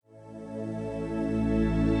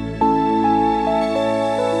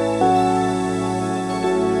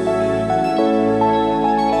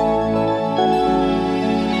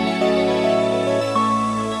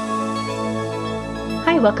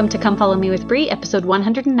Welcome to Come Follow Me with Bree, episode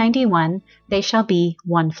 191, They Shall Be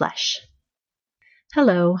One Flesh.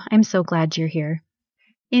 Hello, I'm so glad you're here.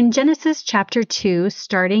 In Genesis chapter 2,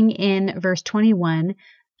 starting in verse 21,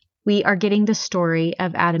 we are getting the story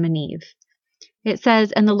of Adam and Eve. It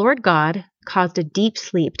says, "And the Lord God caused a deep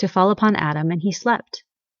sleep to fall upon Adam, and he slept.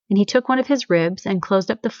 And he took one of his ribs and closed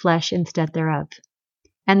up the flesh instead thereof.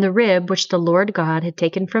 And the rib which the Lord God had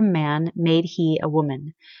taken from man made he a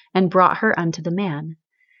woman, and brought her unto the man.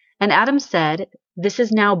 And Adam said, This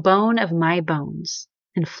is now bone of my bones,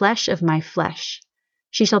 and flesh of my flesh.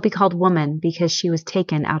 She shall be called woman, because she was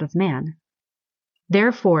taken out of man.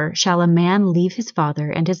 Therefore shall a man leave his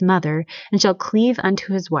father and his mother, and shall cleave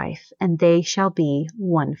unto his wife, and they shall be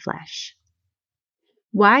one flesh."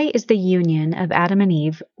 Why is the union of Adam and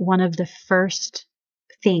Eve one of the first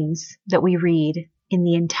things that we read in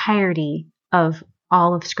the entirety of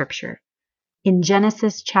all of Scripture? In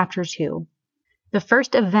Genesis chapter 2, the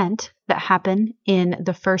first event that happened in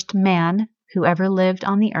the first man who ever lived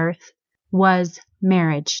on the earth was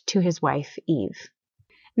marriage to his wife, Eve.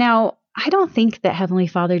 Now, I don't think that Heavenly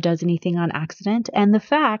Father does anything on accident, and the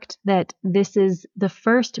fact that this is the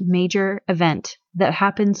first major event that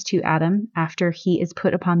happens to Adam after he is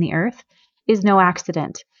put upon the earth is no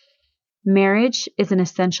accident. Marriage is an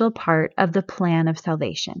essential part of the plan of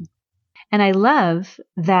salvation. And I love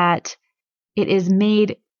that it is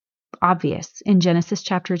made obvious in Genesis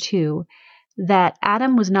chapter 2 that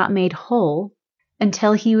Adam was not made whole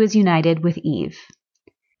until he was united with Eve.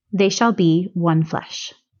 They shall be one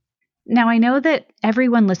flesh. Now, I know that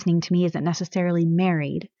everyone listening to me isn't necessarily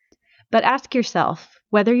married, but ask yourself,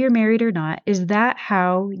 whether you're married or not, is that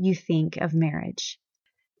how you think of marriage?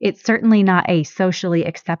 It's certainly not a socially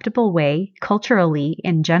acceptable way, culturally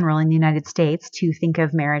in general in the United States, to think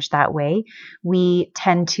of marriage that way. We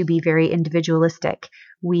tend to be very individualistic.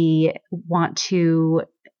 We want to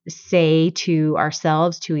say to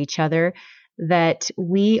ourselves, to each other, that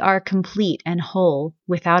we are complete and whole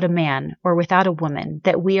without a man or without a woman,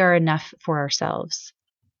 that we are enough for ourselves.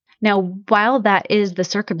 Now, while that is the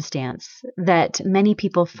circumstance that many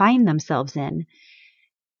people find themselves in,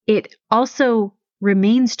 it also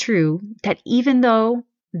remains true that even though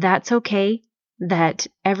that's okay, that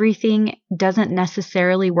everything doesn't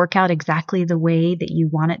necessarily work out exactly the way that you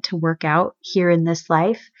want it to work out here in this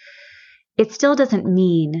life, it still doesn't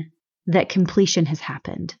mean that completion has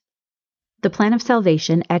happened. The plan of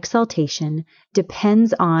salvation, exhaltation,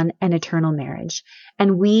 depends on an eternal marriage,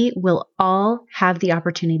 and we will all have the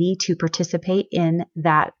opportunity to participate in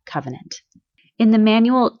that covenant. In the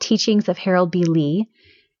manual Teachings of Harold B. Lee,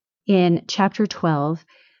 in chapter 12,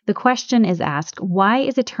 the question is asked, why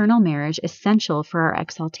is eternal marriage essential for our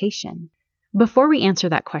exaltation? Before we answer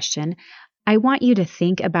that question, I want you to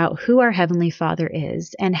think about who our Heavenly Father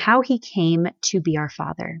is and how He came to be our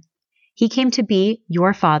Father. He came to be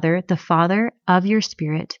your Father, the Father of your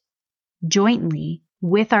spirit, jointly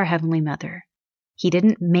with our Heavenly Mother. He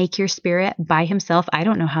didn't make your spirit by Himself. I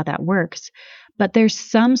don't know how that works, but there's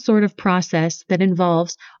some sort of process that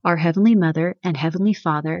involves our Heavenly Mother and Heavenly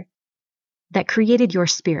Father that created your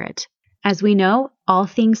spirit. As we know, all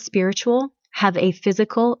things spiritual have a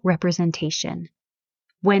physical representation.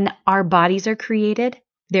 When our bodies are created,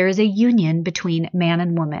 there is a union between man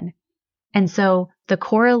and woman. And so the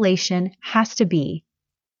correlation has to be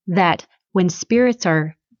that when spirits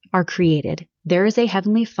are created, there is a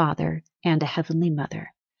Heavenly Father and a Heavenly Mother.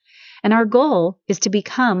 And our goal is to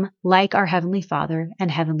become like our Heavenly Father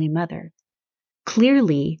and Heavenly Mother.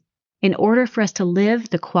 Clearly, in order for us to live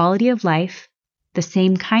the quality of life, the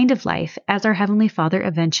same kind of life as our Heavenly Father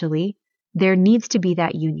eventually, there needs to be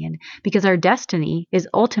that union, because our destiny is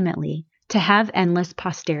ultimately to have endless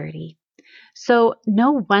posterity. So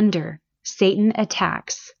no wonder Satan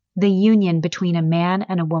attacks the union between a man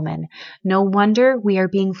and a woman. No wonder we are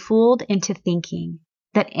being fooled into thinking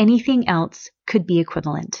that anything else could be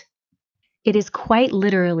equivalent. It is quite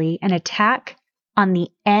literally an attack on the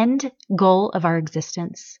end goal of our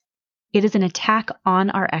existence. It is an attack on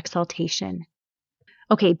our exaltation.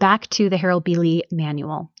 Okay, back to the Harold B. Lee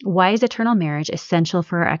manual. Why is eternal marriage essential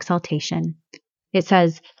for our exaltation? It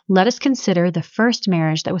says, let us consider the first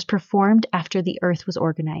marriage that was performed after the earth was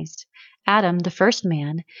organized. Adam, the first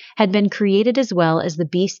man, had been created as well as the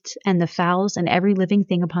beasts and the fowls and every living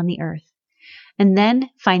thing upon the earth. And then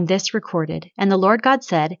find this recorded. And the Lord God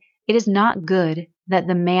said, It is not good that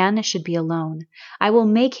the man should be alone. I will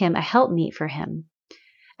make him a helpmeet for him.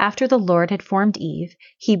 After the Lord had formed Eve,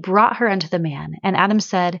 He brought her unto the man. And Adam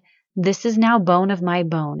said, This is now bone of my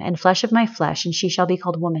bone, and flesh of my flesh, and she shall be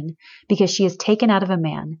called woman, because she is taken out of a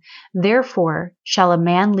man. Therefore shall a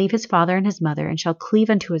man leave his father and his mother, and shall cleave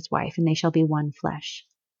unto his wife, and they shall be one flesh.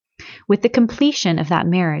 With the completion of that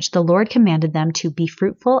marriage, the Lord commanded them to be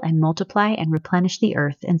fruitful and multiply and replenish the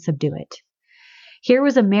earth and subdue it. Here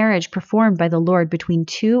was a marriage performed by the Lord between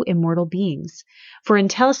two immortal beings. For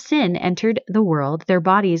until sin entered the world, their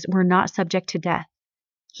bodies were not subject to death.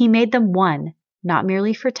 He made them one, not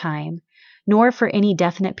merely for time, nor for any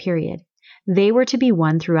definite period. They were to be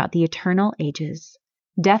one throughout the eternal ages.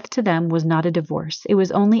 Death to them was not a divorce. It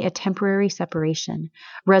was only a temporary separation.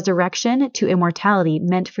 Resurrection to immortality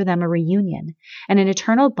meant for them a reunion, and an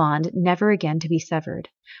eternal bond never again to be severed.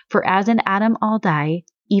 For as in Adam all die,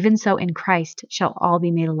 even so in Christ shall all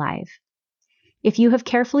be made alive. If you have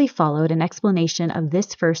carefully followed an explanation of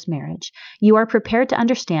this first marriage, you are prepared to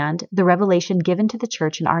understand the revelation given to the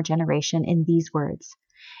church in our generation in these words.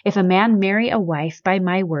 If a man marry a wife by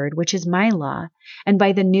my word, which is my law, and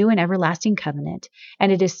by the new and everlasting covenant,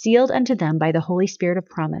 and it is sealed unto them by the Holy Spirit of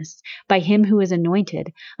promise, by him who is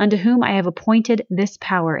anointed, unto whom I have appointed this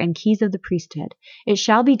power and keys of the priesthood, it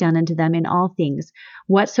shall be done unto them in all things,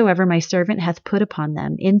 whatsoever my servant hath put upon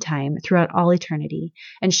them in time throughout all eternity,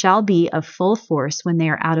 and shall be of full force when they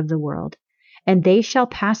are out of the world. And they shall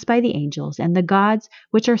pass by the angels and the gods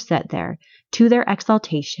which are set there, to their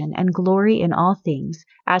exaltation and glory in all things,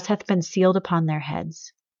 as hath been sealed upon their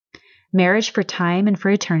heads. Marriage for time and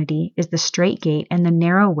for eternity is the strait gate and the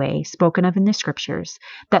narrow way spoken of in the Scriptures,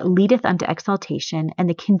 that leadeth unto exaltation and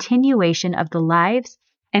the continuation of the lives,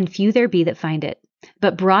 and few there be that find it.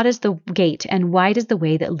 But broad is the gate, and wide is the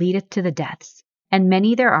way that leadeth to the deaths, and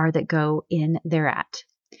many there are that go in thereat.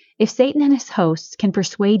 If Satan and his hosts can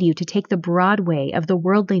persuade you to take the broad way of the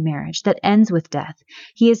worldly marriage that ends with death,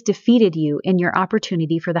 he has defeated you in your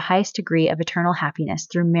opportunity for the highest degree of eternal happiness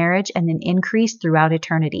through marriage and an increase throughout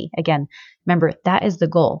eternity. Again, remember, that is the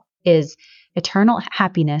goal, is eternal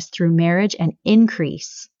happiness through marriage and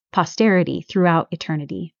increase posterity throughout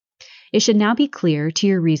eternity. It should now be clear to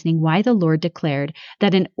your reasoning why the Lord declared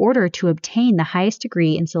that in order to obtain the highest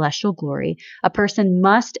degree in celestial glory, a person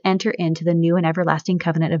must enter into the new and everlasting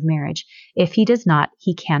covenant of marriage. If he does not,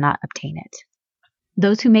 he cannot obtain it.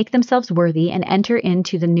 Those who make themselves worthy and enter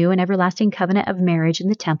into the new and everlasting covenant of marriage in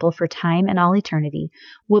the temple for time and all eternity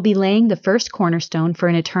will be laying the first cornerstone for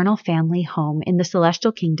an eternal family home in the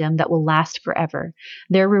celestial kingdom that will last forever.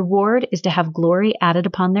 Their reward is to have glory added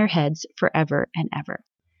upon their heads forever and ever.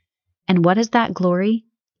 And what is that glory?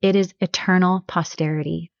 It is eternal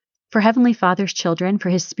posterity. For Heavenly Father's children, for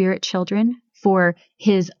His Spirit children, for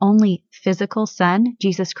His only physical Son,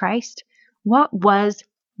 Jesus Christ, what was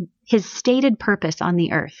His stated purpose on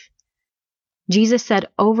the earth? Jesus said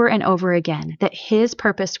over and over again that His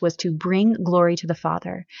purpose was to bring glory to the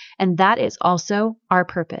Father. And that is also our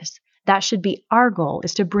purpose. That should be our goal,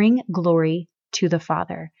 is to bring glory to the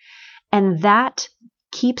Father. And that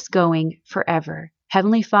keeps going forever.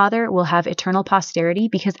 Heavenly Father will have eternal posterity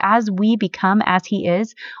because as we become as He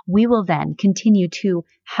is, we will then continue to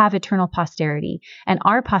have eternal posterity. And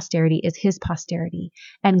our posterity is His posterity.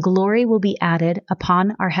 And glory will be added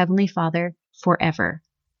upon our Heavenly Father forever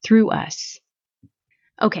through us.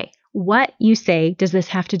 Okay, what, you say, does this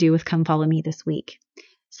have to do with Come Follow Me this week?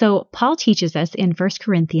 So Paul teaches us in 1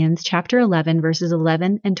 Corinthians chapter 11, verses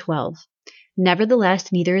 11 and 12.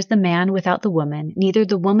 Nevertheless, neither is the man without the woman, neither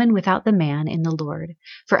the woman without the man in the Lord.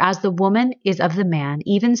 For as the woman is of the man,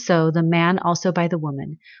 even so the man also by the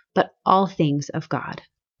woman, but all things of God.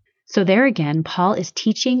 So there again, Paul is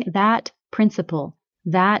teaching that principle,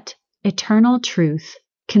 that eternal truth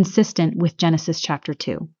consistent with Genesis chapter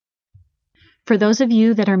 2. For those of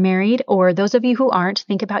you that are married, or those of you who aren't,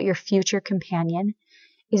 think about your future companion.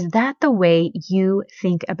 Is that the way you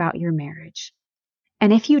think about your marriage?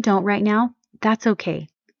 And if you don't right now, that's okay.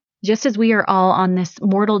 Just as we are all on this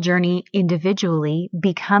mortal journey individually,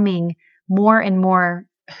 becoming more and more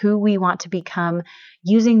who we want to become,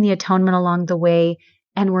 using the atonement along the way,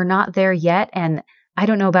 and we're not there yet. And I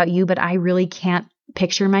don't know about you, but I really can't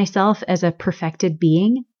picture myself as a perfected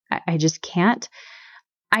being. I just can't.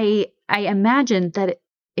 I imagine that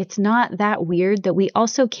it's not that weird that we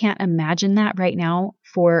also can't imagine that right now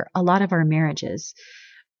for a lot of our marriages.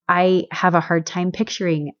 I have a hard time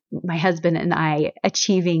picturing my husband and I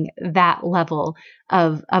achieving that level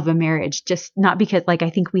of a marriage, just not because I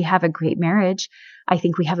think we have a great marriage. I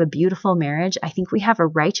think we have a beautiful marriage. I think we have a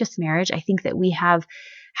righteous marriage. I think that we have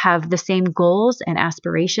the same goals and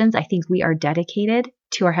aspirations. I think we are dedicated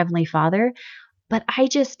to our Heavenly Father, but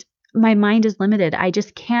my mind is limited. I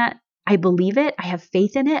just can't, I believe it. I have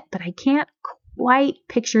faith in it, but I can't quite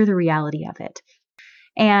picture the reality of it.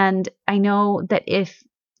 And I know that if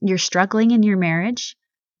you're struggling in your marriage,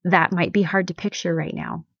 that might be hard to picture right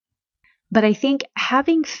now. But I think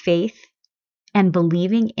having faith and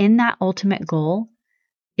believing in that ultimate goal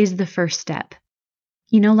is the first step.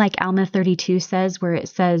 Like Alma 32 says, where it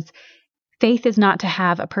says, faith is not to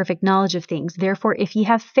have a perfect knowledge of things. Therefore, if ye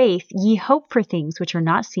have faith, ye hope for things which are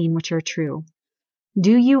not seen, which are true.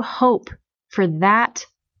 Do you hope for that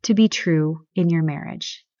to be true in your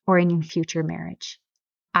marriage or in your future marriage?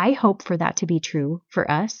 I hope for that to be true for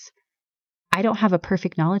us. I don't have a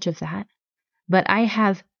perfect knowledge of that, but I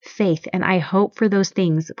have faith and I hope for those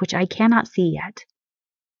things which I cannot see yet.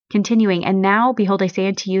 Continuing, and now, behold, I say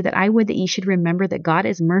unto you that I would that ye should remember that God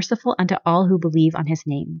is merciful unto all who believe on his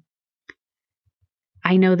name.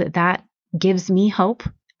 I know that gives me hope,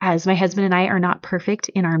 as my husband and I are not perfect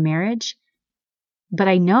in our marriage, but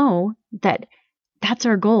I know that that's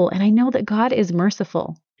our goal, and I know that God is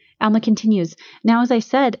merciful. Alma continues, now as I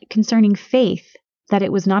said concerning faith, that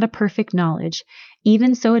it was not a perfect knowledge,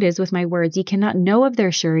 even so it is with my words, ye cannot know of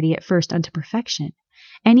their surety at first unto perfection.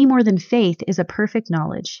 Any more than faith is a perfect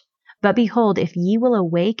knowledge. But behold, if ye will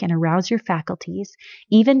awake and arouse your faculties,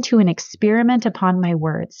 even to an experiment upon my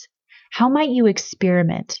words, how might you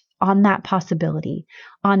experiment on that possibility,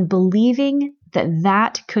 on believing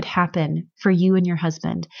that could happen for you and your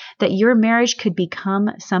husband, that your marriage could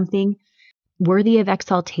become something worthy of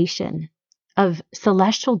exaltation, of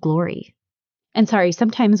celestial glory? And sorry,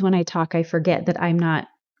 sometimes when I talk, I forget that I'm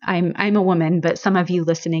a woman, but some of you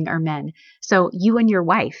listening are men. So you and your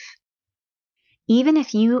wife, even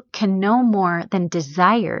if you can no more than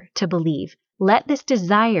desire to believe, let this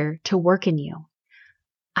desire to work in you.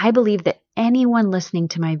 I believe that anyone listening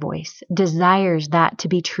to my voice desires that to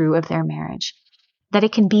be true of their marriage, that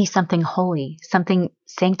it can be something holy, something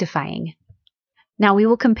sanctifying. Now we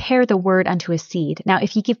will compare the word unto a seed. Now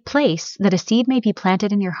if ye give place that a seed may be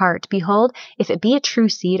planted in your heart, behold, if it be a true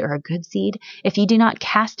seed or a good seed, if ye do not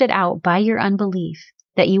cast it out by your unbelief,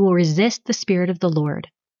 that ye will resist the Spirit of the Lord.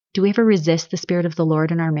 Do we ever resist the Spirit of the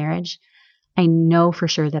Lord in our marriage? I know for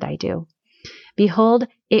sure that I do. Behold,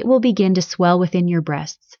 it will begin to swell within your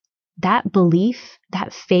breasts. That belief,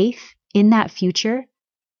 that faith in that future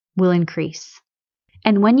will increase.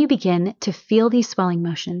 And when you begin to feel these swelling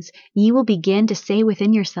motions, ye will begin to say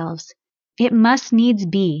within yourselves, it must needs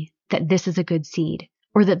be that this is a good seed,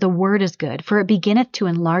 or that the word is good, for it beginneth to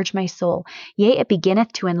enlarge my soul. Yea, it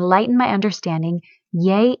beginneth to enlighten my understanding.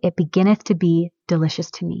 Yea, it beginneth to be delicious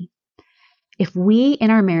to me. If we in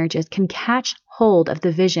our marriages can catch hold of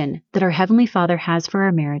the vision that our Heavenly Father has for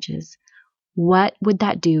our marriages, what would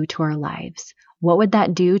that do to our lives? What would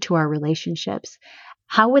that do to our relationships?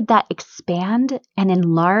 How would that expand and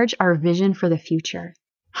enlarge our vision for the future?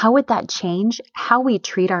 How would that change how we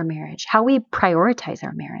treat our marriage, how we prioritize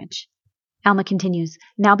our marriage? Alma continues,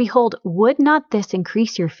 now behold, would not this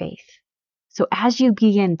increase your faith? So as you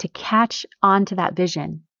begin to catch on to that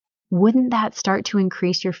vision, wouldn't that start to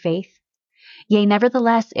increase your faith? Yea,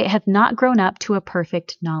 nevertheless, it hath not grown up to a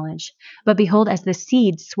perfect knowledge. But behold, as the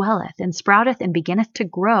seed swelleth and sprouteth and beginneth to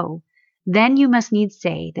grow, then you must needs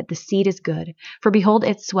say that the seed is good. For behold,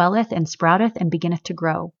 it swelleth and sprouteth and beginneth to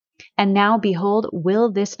grow. And now, behold,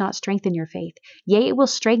 will this not strengthen your faith? Yea, it will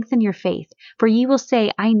strengthen your faith. For ye will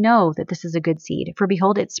say, I know that this is a good seed. For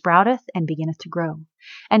behold, it sprouteth and beginneth to grow.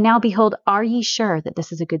 And now, behold, are ye sure that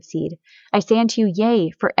this is a good seed? I say unto you,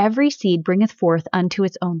 yea, for every seed bringeth forth unto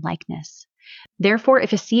its own likeness. Therefore,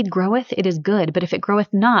 if a seed groweth, it is good. But if it groweth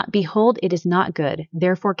not, behold, it is not good.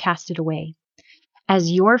 Therefore, cast it away.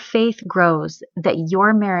 As your faith grows, that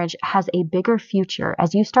your marriage has a bigger future,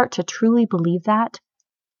 as you start to truly believe that,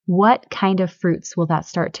 what kind of fruits will that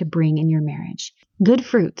start to bring in your marriage? Good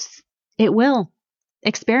fruits. It will.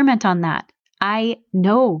 Experiment on that. I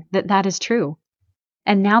know that that is true.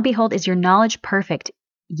 And now, behold, is your knowledge perfect?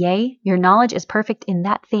 Yea, your knowledge is perfect in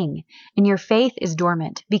that thing, and your faith is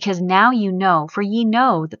dormant, because now you know, for ye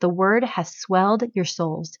know that the word hath swelled your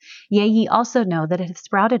souls. Yea, ye also know that it hath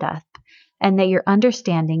sprouted up, and that your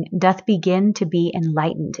understanding doth begin to be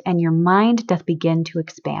enlightened, and your mind doth begin to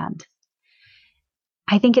expand.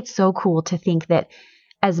 I think it's so cool to think that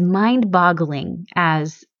as mind-boggling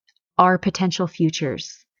as our potential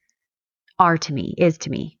futures is to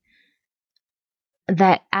me,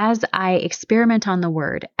 that as I experiment on the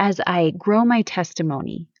word, as I grow my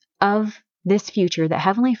testimony of this future that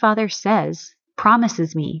Heavenly Father says,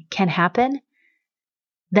 promises me can happen,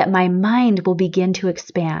 that my mind will begin to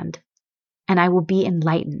expand and I will be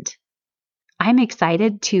enlightened. I'm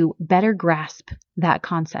excited to better grasp that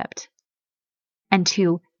concept and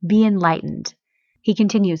to be enlightened. He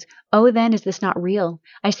continues, O then, is this not real?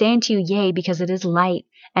 I say unto you, yea, because it is light,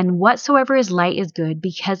 and whatsoever is light is good,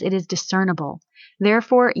 because it is discernible.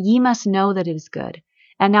 Therefore ye must know that it is good.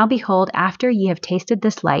 And now behold, after ye have tasted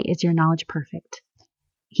this light, is your knowledge perfect.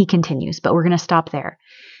 He continues, but we're going to stop there.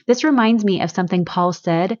 This reminds me of something Paul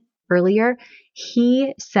said earlier.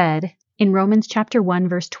 He said in Romans chapter 1,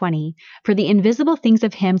 verse 20, "For the invisible things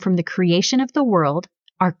of him from the creation of the world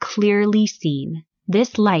are clearly seen."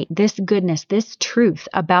 This light, this goodness, this truth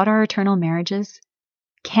about our eternal marriages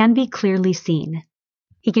can be clearly seen.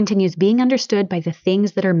 He continues, being understood by the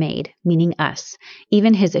things that are made, meaning us,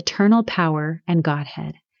 even his eternal power and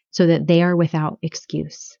Godhead, so that they are without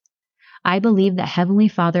excuse. I believe that Heavenly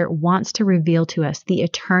Father wants to reveal to us the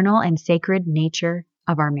eternal and sacred nature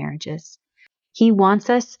of our marriages. He wants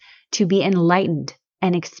us to be enlightened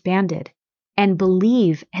and expanded and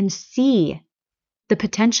believe and see the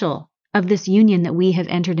potential of this union that we have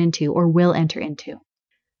entered into or will enter into.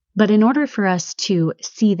 But in order for us to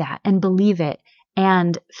see that and believe it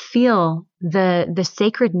and feel the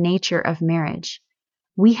sacred nature of marriage,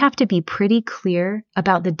 we have to be pretty clear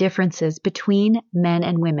about the differences between men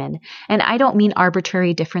and women. And I don't mean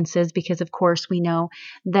arbitrary differences, because of course we know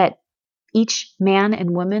that each man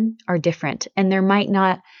and woman are different, and there might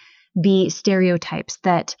not be stereotypes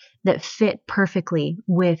that fit perfectly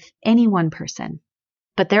with any one person.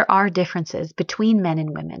 But there are differences between men and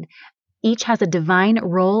women. Each has a divine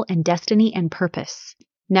role and destiny and purpose.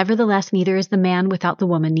 Nevertheless, neither is the man without the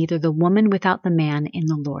woman, neither the woman without the man in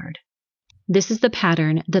the Lord. This is the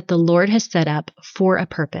pattern that the Lord has set up for a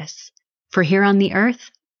purpose. For here on the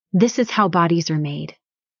earth, this is how bodies are made,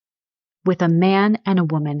 with a man and a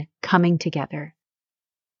woman coming together.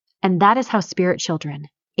 And that is how spirit children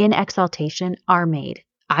in exaltation are made.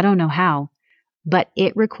 I don't know how, but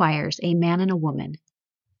it requires a man and a woman.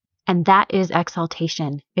 And that is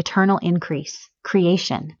exaltation, eternal increase,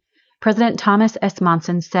 creation. President Thomas S.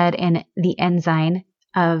 Monson said in The Ensign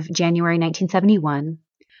of January 1971,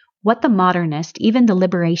 "What the modernists, even the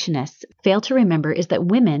liberationists, fail to remember is that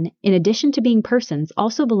women, in addition to being persons,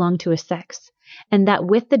 also belong to a sex, and that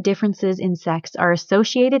with the differences in sex are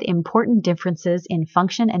associated important differences in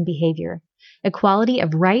function and behavior. Equality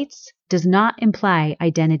of rights does not imply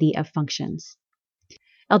identity of functions."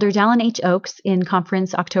 Elder Dallin H. Oakes, in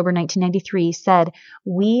conference October 1993, said,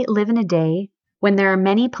 "We live in a day when there are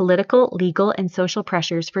many political, legal, and social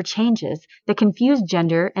pressures for changes that confuse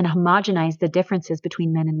gender and homogenize the differences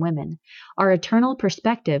between men and women. Our eternal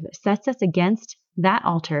perspective sets us against that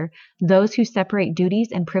altar those who separate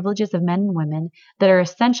duties and privileges of men and women that are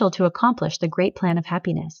essential to accomplish the great plan of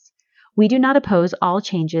happiness. We do not oppose all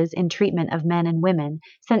changes in treatment of men and women,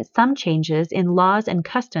 since some changes in laws and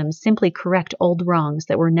customs simply correct old wrongs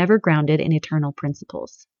that were never grounded in eternal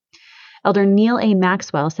principles." Elder Neil A.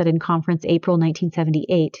 Maxwell said in conference April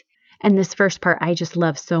 1978, and this first part I just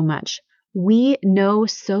love so much, "We know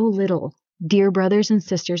so little, dear brothers and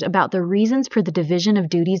sisters, about the reasons for the division of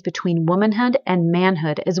duties between womanhood and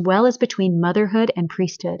manhood, as well as between motherhood and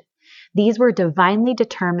priesthood. These were divinely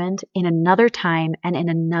determined in another time and in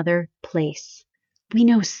another place. We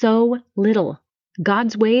know so little.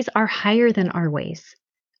 God's ways are higher than our ways.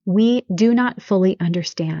 We do not fully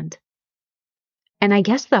understand." And I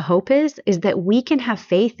guess the hope is that we can have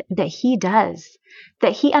faith that He does,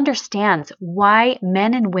 that He understands why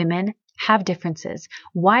men and women have differences,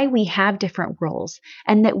 why we have different roles,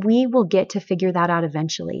 and that we will get to figure that out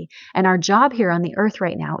eventually. And our job here on the earth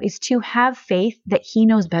right now is to have faith that He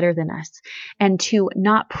knows better than us, and to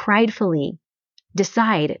not pridefully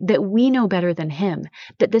decide that we know better than Him,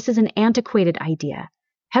 that this is an antiquated idea.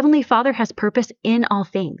 Heavenly Father has purpose in all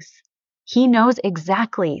things. He knows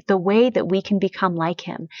exactly the way that we can become like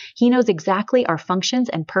Him. He knows exactly our functions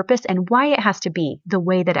and purpose and why it has to be the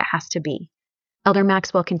way that it has to be. Elder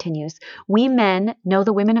Maxwell continues, "We men know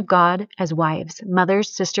the women of God as wives,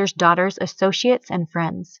 mothers, sisters, daughters, associates, and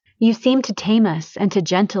friends. You seem to tame us and to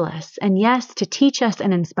gentle us, and yes, to teach us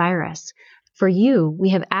and inspire us. For you, we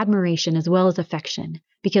have admiration as well as affection,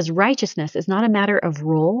 because righteousness is not a matter of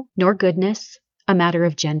role, nor goodness a matter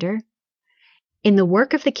of gender. In the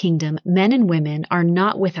work of the kingdom, men and women are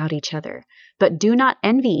not without each other, but do not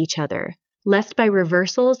envy each other, lest by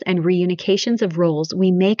reversals and reunifications of roles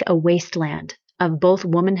we make a wasteland of both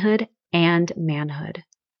womanhood and manhood."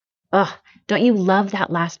 Ugh, don't you love that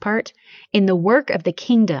last part? In the work of the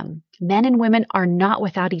kingdom, men and women are not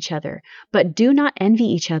without each other, but do not envy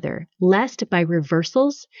each other, lest by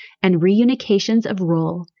reversals and reunifications of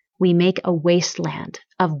role we make a wasteland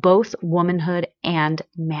of both womanhood and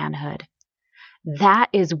manhood. That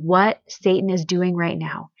is what Satan is doing right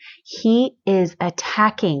now. He is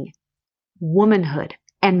attacking womanhood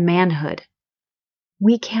and manhood.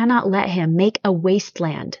 We cannot let him make a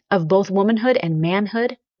wasteland of both womanhood and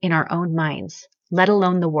manhood in our own minds, let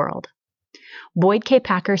alone the world. Boyd K.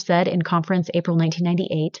 Packer said in conference April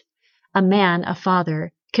 1998, "A man, a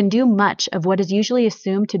father, can do much of what is usually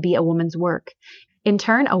assumed to be a woman's work. In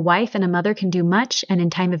turn, a wife and a mother can do much, and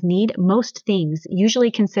in time of need, most things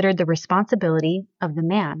usually considered the responsibility of the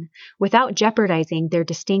man, without jeopardizing their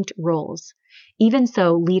distinct roles. Even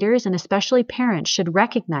so, leaders and especially parents should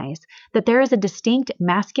recognize that there is a distinct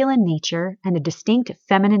masculine nature and a distinct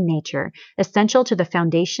feminine nature essential to the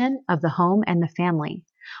foundation of the home and the family.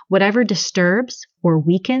 Whatever disturbs or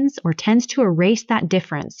weakens or tends to erase that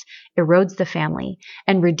difference erodes the family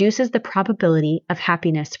and reduces the probability of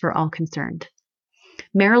happiness for all concerned.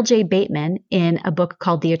 Merrill J. Bateman, in a book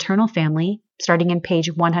called The Eternal Family, starting in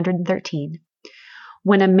page 113,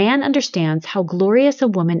 when a man understands how glorious a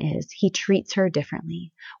woman is, he treats her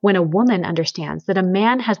differently. When a woman understands that a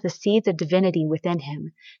man has the seeds of divinity within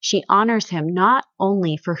him, she honors him not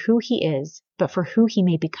only for who he is, but for who he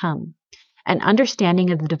may become. An understanding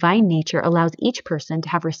of the divine nature allows each person to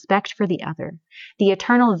have respect for the other. The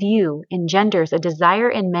eternal view engenders a desire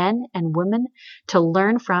in men and women to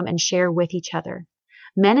learn from and share with each other.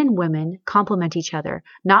 Men and women complement each other,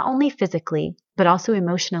 not only physically, but also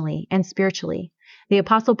emotionally and spiritually. The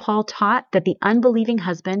Apostle Paul taught that the unbelieving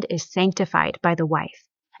husband is sanctified by the wife,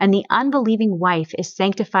 and the unbelieving wife is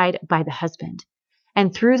sanctified by the husband.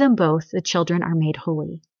 And through them both, the children are made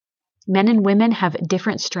holy. Men and women have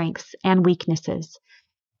different strengths and weaknesses,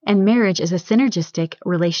 and marriage is a synergistic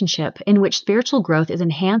relationship in which spiritual growth is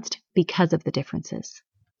enhanced because of the differences.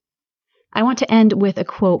 I want to end with a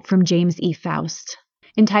quote from James E. Faust,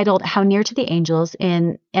 entitled How Near to the Angels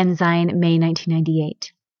in Ensign, May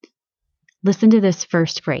 1998. Listen to this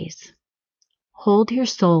first phrase. Hold your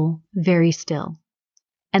soul very still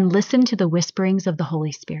and listen to the whisperings of the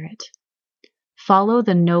Holy Spirit. Follow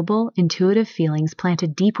the noble, intuitive feelings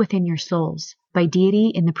planted deep within your souls by deity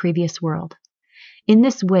in the previous world. In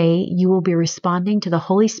this way, you will be responding to the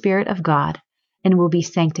Holy Spirit of God and will be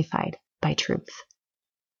sanctified by truth.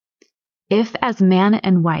 If, as man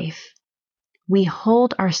and wife, we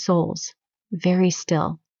hold our souls very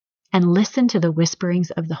still and listen to the whisperings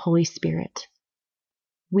of the Holy Spirit,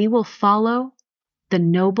 we will follow the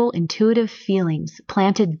noble, intuitive feelings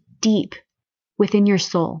planted deep within your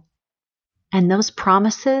soul. And those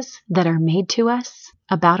promises that are made to us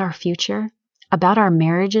about our future, about our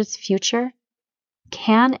marriage's future,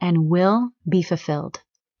 can and will be fulfilled.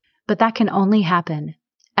 But that can only happen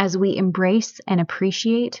as we embrace and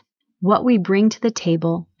appreciate what we bring to the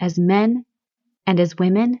table as men and as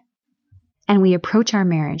women, and we approach our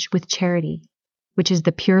marriage with charity, which is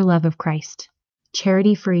the pure love of Christ.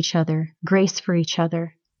 Charity for each other, grace for each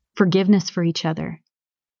other, forgiveness for each other.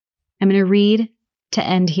 I'm going to read to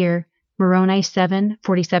end here Moroni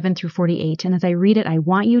 7:47 through 48. And as I read it, I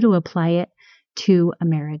want you to apply it to a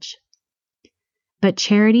marriage. But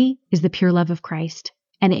charity is the pure love of Christ,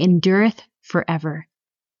 and it endureth forever.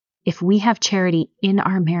 If we have charity in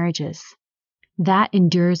our marriages, that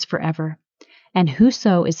endures forever. And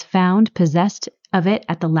whoso is found possessed of it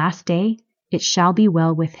at the last day, it shall be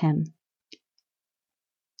well with him.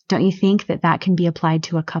 Don't you think that that can be applied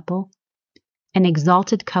to a couple? An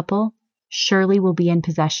exalted couple surely will be in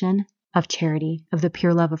possession of charity, of the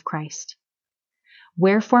pure love of Christ.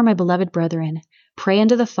 Wherefore, my beloved brethren, pray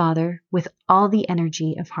unto the Father with all the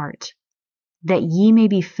energy of heart, that ye may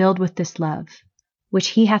be filled with this love, which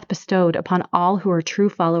he hath bestowed upon all who are true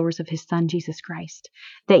followers of his Son Jesus Christ,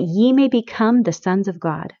 that ye may become the sons of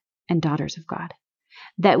God and daughters of God,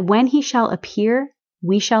 that when he shall appear,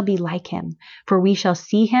 we shall be like him, for we shall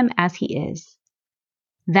see him as he is,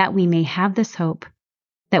 that we may have this hope,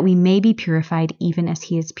 that we may be purified even as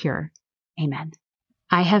he is pure. Amen.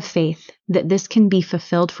 I have faith that this can be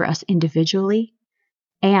fulfilled for us individually,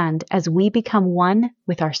 and as we become one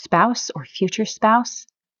with our spouse or future spouse,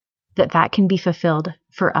 that can be fulfilled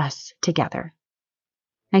for us together.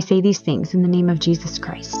 I say these things in the name of Jesus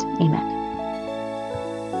Christ. Amen.